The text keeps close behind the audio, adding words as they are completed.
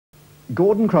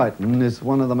Gordon Creighton is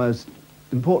one of the most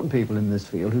important people in this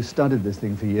field who studied this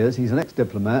thing for years. He's an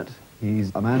ex-diplomat.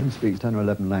 He's a man who speaks 10 or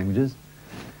 11 languages.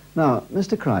 Now,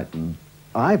 Mr. Creighton,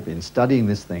 I've been studying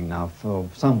this thing now for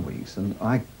some weeks, and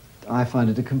I find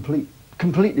it a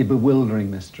completely bewildering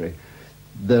mystery.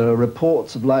 There are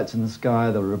reports of lights in the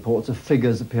sky, there are reports of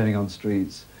figures appearing on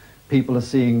streets. People are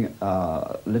seeing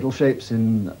little shapes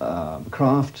in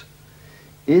craft.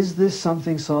 Is this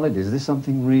something solid? Is this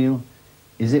something real?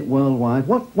 Is it worldwide?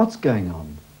 What's going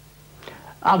on?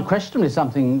 Unquestionably,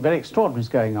 something very extraordinary is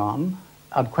going on.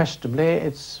 Unquestionably,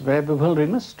 it's a very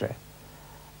bewildering mystery.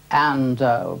 And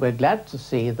we're glad to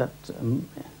see that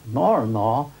more and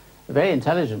more very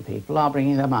intelligent people are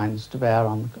bringing their minds to bear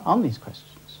on these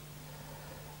questions.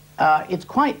 It's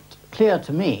quite clear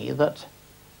to me that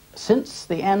since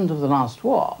the end of the last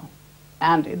war,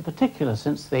 and in particular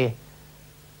since the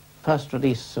first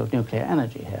release of nuclear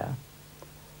energy here,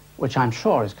 which I'm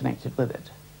sure is connected with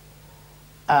it,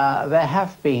 there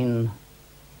have been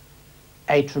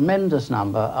a tremendous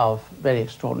number of very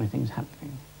extraordinary things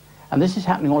happening. And this is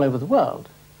happening all over the world.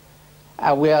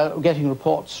 We are getting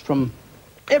reports from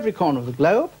every corner of the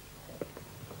globe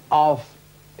of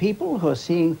people who are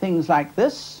seeing things like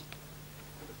this.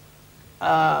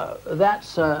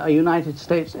 That's a United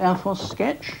States Air Force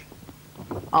sketch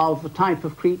of the type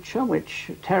of creature which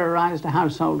terrorized a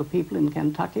household of people in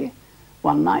Kentucky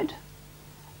one night.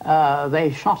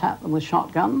 They shot at them with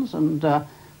shotguns, and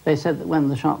they said that when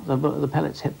the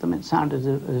pellets hit them, it sounded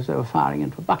as though they were firing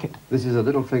into a bucket. This is a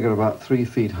little figure about 3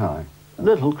 feet high. A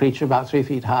little creature about 3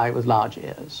 feet high with large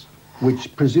ears.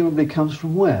 Which presumably comes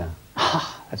from where?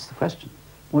 That's the question.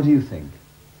 What do you think?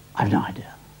 I've no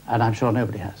idea, and I'm sure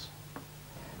nobody has.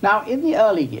 Now, in the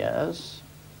early years,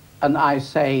 and I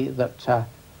say that,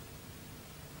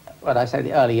 when I say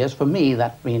the early years, for me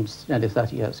that means nearly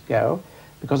 30 years ago,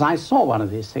 because I saw one of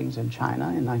these things in China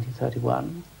in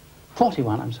 1941,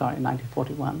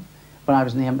 when I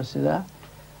was in the embassy there.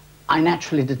 I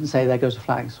naturally didn't say there goes a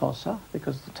flying saucer,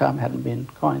 because the term hadn't been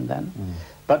coined then.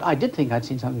 But I did think I'd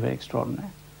seen something very extraordinary.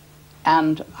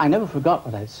 And I never forgot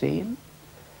what I'd seen.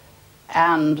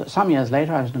 And some years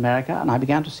later, I was in America, and I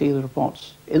began to see the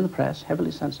reports in the press,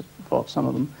 heavily censored reports, some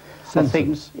of them, of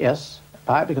things, yes,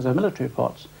 because they're military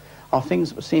reports, of things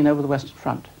that were seen over the Western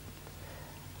Front.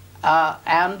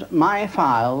 And my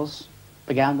files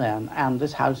began then, and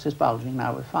this house is bulging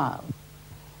now with files.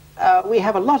 We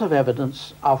have a lot of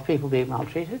evidence of people being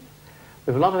maltreated.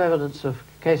 We have a lot of evidence of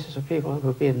cases of people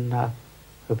who've been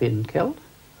killed,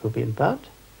 who've been burnt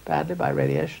badly by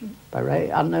radiation, by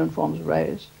unknown forms of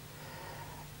rays.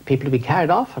 People have been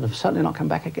carried off and have certainly not come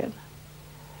back again.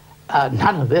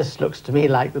 None of this looks to me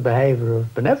like the behavior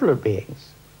of benevolent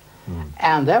beings.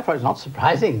 And therefore it's not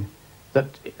surprising that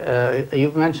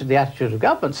you've mentioned the attitude of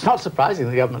governments. It's not surprising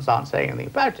the governments aren't saying anything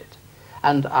about it.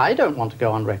 And I don't want to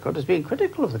go on record as being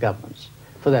critical of the governments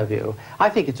for their view. I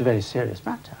think it's a very serious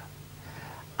matter.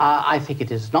 I think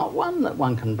it is not one that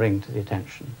one can bring to the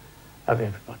attention of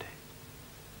everybody.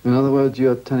 In other words,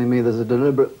 you're telling me there's a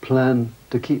deliberate plan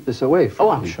to keep this away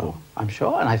from people? I'm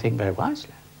sure, and I think very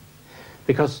wisely.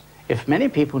 Because if many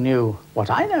people knew what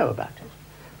I know about it,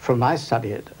 from my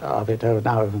study of it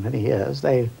over many years,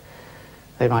 they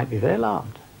might be very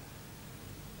alarmed.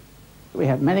 We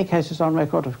have many cases on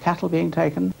record of cattle being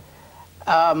taken.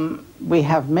 We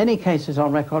have many cases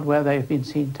on record where they've been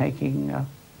seen taking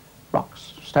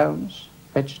rocks, stones,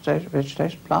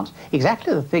 vegetation, plants,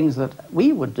 exactly the things that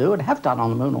we would do and have done on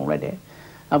the moon already,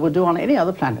 and would do on any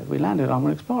other planet we landed on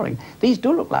when exploring. These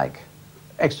do look like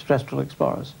extraterrestrial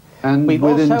explorers. And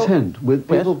with intent, with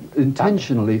people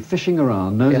intentionally fishing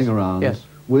around, nosing around,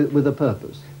 with a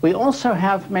purpose. We also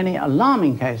have many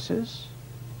alarming cases,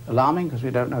 alarming because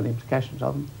we don't know the implications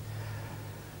of them,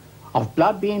 of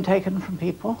blood being taken from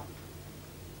people,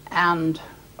 and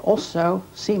also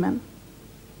semen,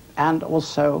 and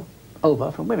also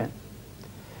ova from women.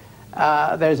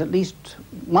 There's at least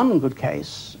one good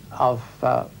case of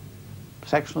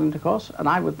sexual intercourse, and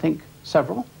I would think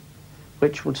several,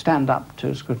 which would stand up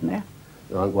to scrutiny.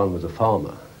 One was a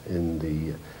farmer in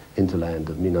the hinterland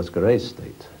of Minas Gerais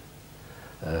state,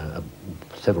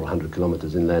 several hundred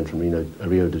kilometers inland from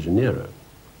Rio de Janeiro.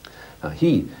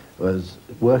 He was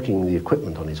working the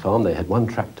equipment on his farm. They had one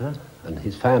tractor, and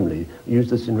his family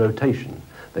used this in rotation.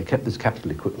 They kept this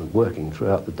capital equipment working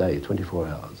throughout the day, 24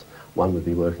 hours. One would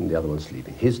be working, the other one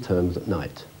sleeping. His turn was at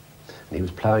night, and he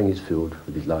was ploughing his field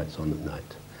with his lights on at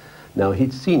night. Now,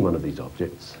 he'd seen one of these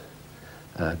objects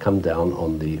come down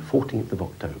on the 14th of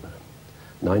October,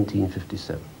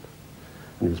 1957.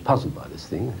 And he was puzzled by this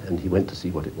thing, and he went to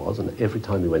see what it was, and every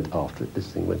time he went after it, this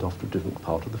thing went off to a different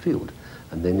part of the field,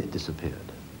 and then it disappeared.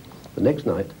 The next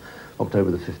night,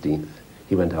 October the 15th,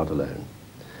 he went out alone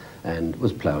and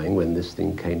was ploughing when this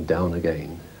thing came down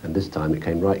again, and this time it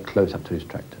came right close up to his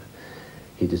tractor.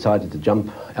 He decided to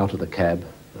jump out of the cab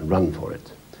and run for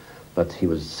it, but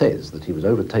says that he was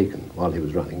overtaken while he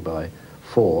was running by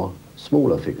 4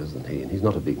 smaller figures than he, and he's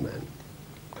not a big man,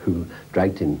 who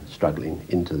dragged him struggling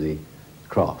into the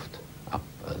craft, up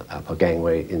a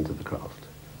gangway into the craft.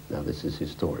 Now this is his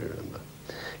story, remember.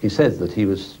 He says that he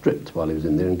was stripped while he was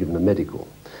in there and given a medical.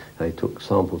 They took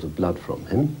samples of blood from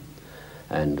him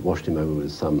and washed him over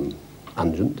with some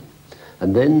unguent,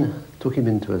 and then took him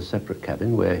into a separate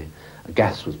cabin where a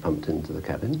gas was pumped into the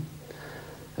cabin,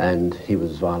 and he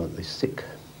was violently sick.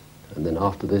 And then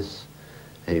after this,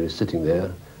 he was sitting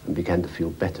there and began to feel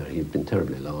better. He had been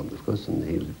terribly alarmed, of course, and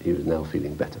he was now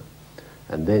feeling better.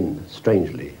 And then,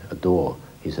 strangely, a door,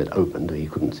 he said, opened. He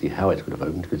couldn't see how it could have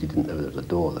opened because he didn't know there was a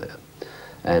door there.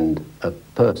 And a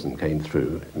person came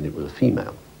through, and it was a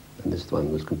female. And this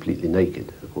one was completely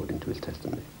naked, according to his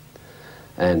testimony.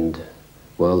 And,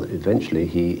 well, eventually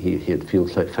he had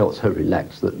felt so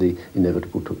relaxed that the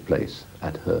inevitable took place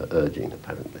at her urging,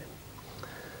 apparently.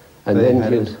 And they then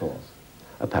had he was, intercourse.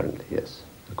 apparently, yes,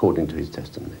 according to his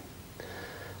testimony.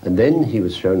 And then he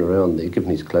was shown around, given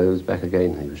his clothes back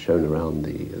again, he was shown around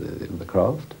the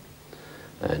craft,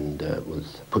 and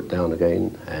was put down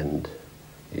again, and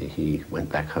he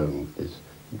went back home with this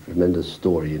tremendous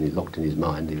story, and he locked in his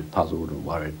mind. He was puzzled and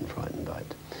worried and frightened by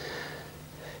it.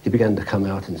 He began to come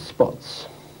out in spots,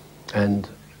 and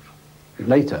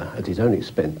later, at his own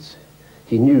expense,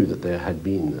 he knew that there had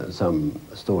been some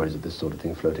stories of this sort of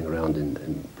thing floating around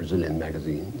in Brazilian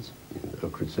magazines, in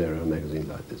𝗧𝗿𝗱𝗱𝗏, magazines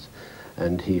like this,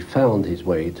 and he found his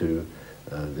way to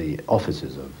the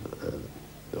offices of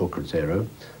𝗧𝗿𝗱𝗱𝗏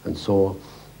and saw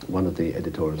one of the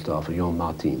editorial staff, Jan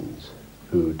Martins,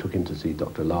 who took him to see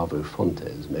Dr.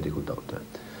 𝗧𝗿𝗍𝗱𝗏𝗏𝗏, medical doctor,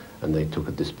 and they took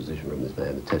a disposition from this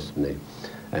man, a testimony,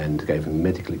 and gave him a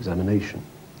medical examination.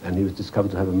 And he was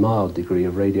discovered to have a mild degree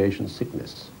of radiation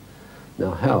sickness.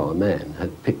 Now, how a man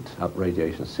had picked up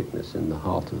radiation sickness in the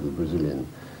heart of the Brazilian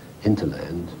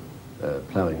hinterland,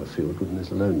 ploughing a field,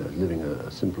 goodness alone knows, living a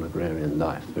simple agrarian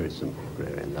life, very simple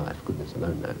agrarian life, goodness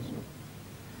alone knows.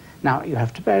 Now, you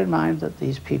have to bear in mind that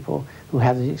these people who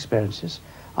have these experiences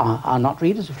are not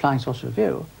readers of Flying Saucer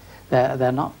Review.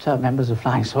 They're not members of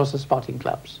Flying Saucer spotting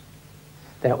clubs.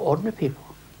 They're ordinary people.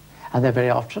 And they're very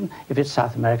often, if it's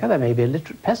South America, they may be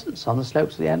illiterate peasants on the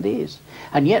slopes of the Andes.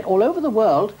 And yet, all over the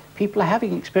world, people are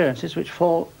having experiences which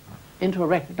fall into a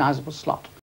recognizable slot.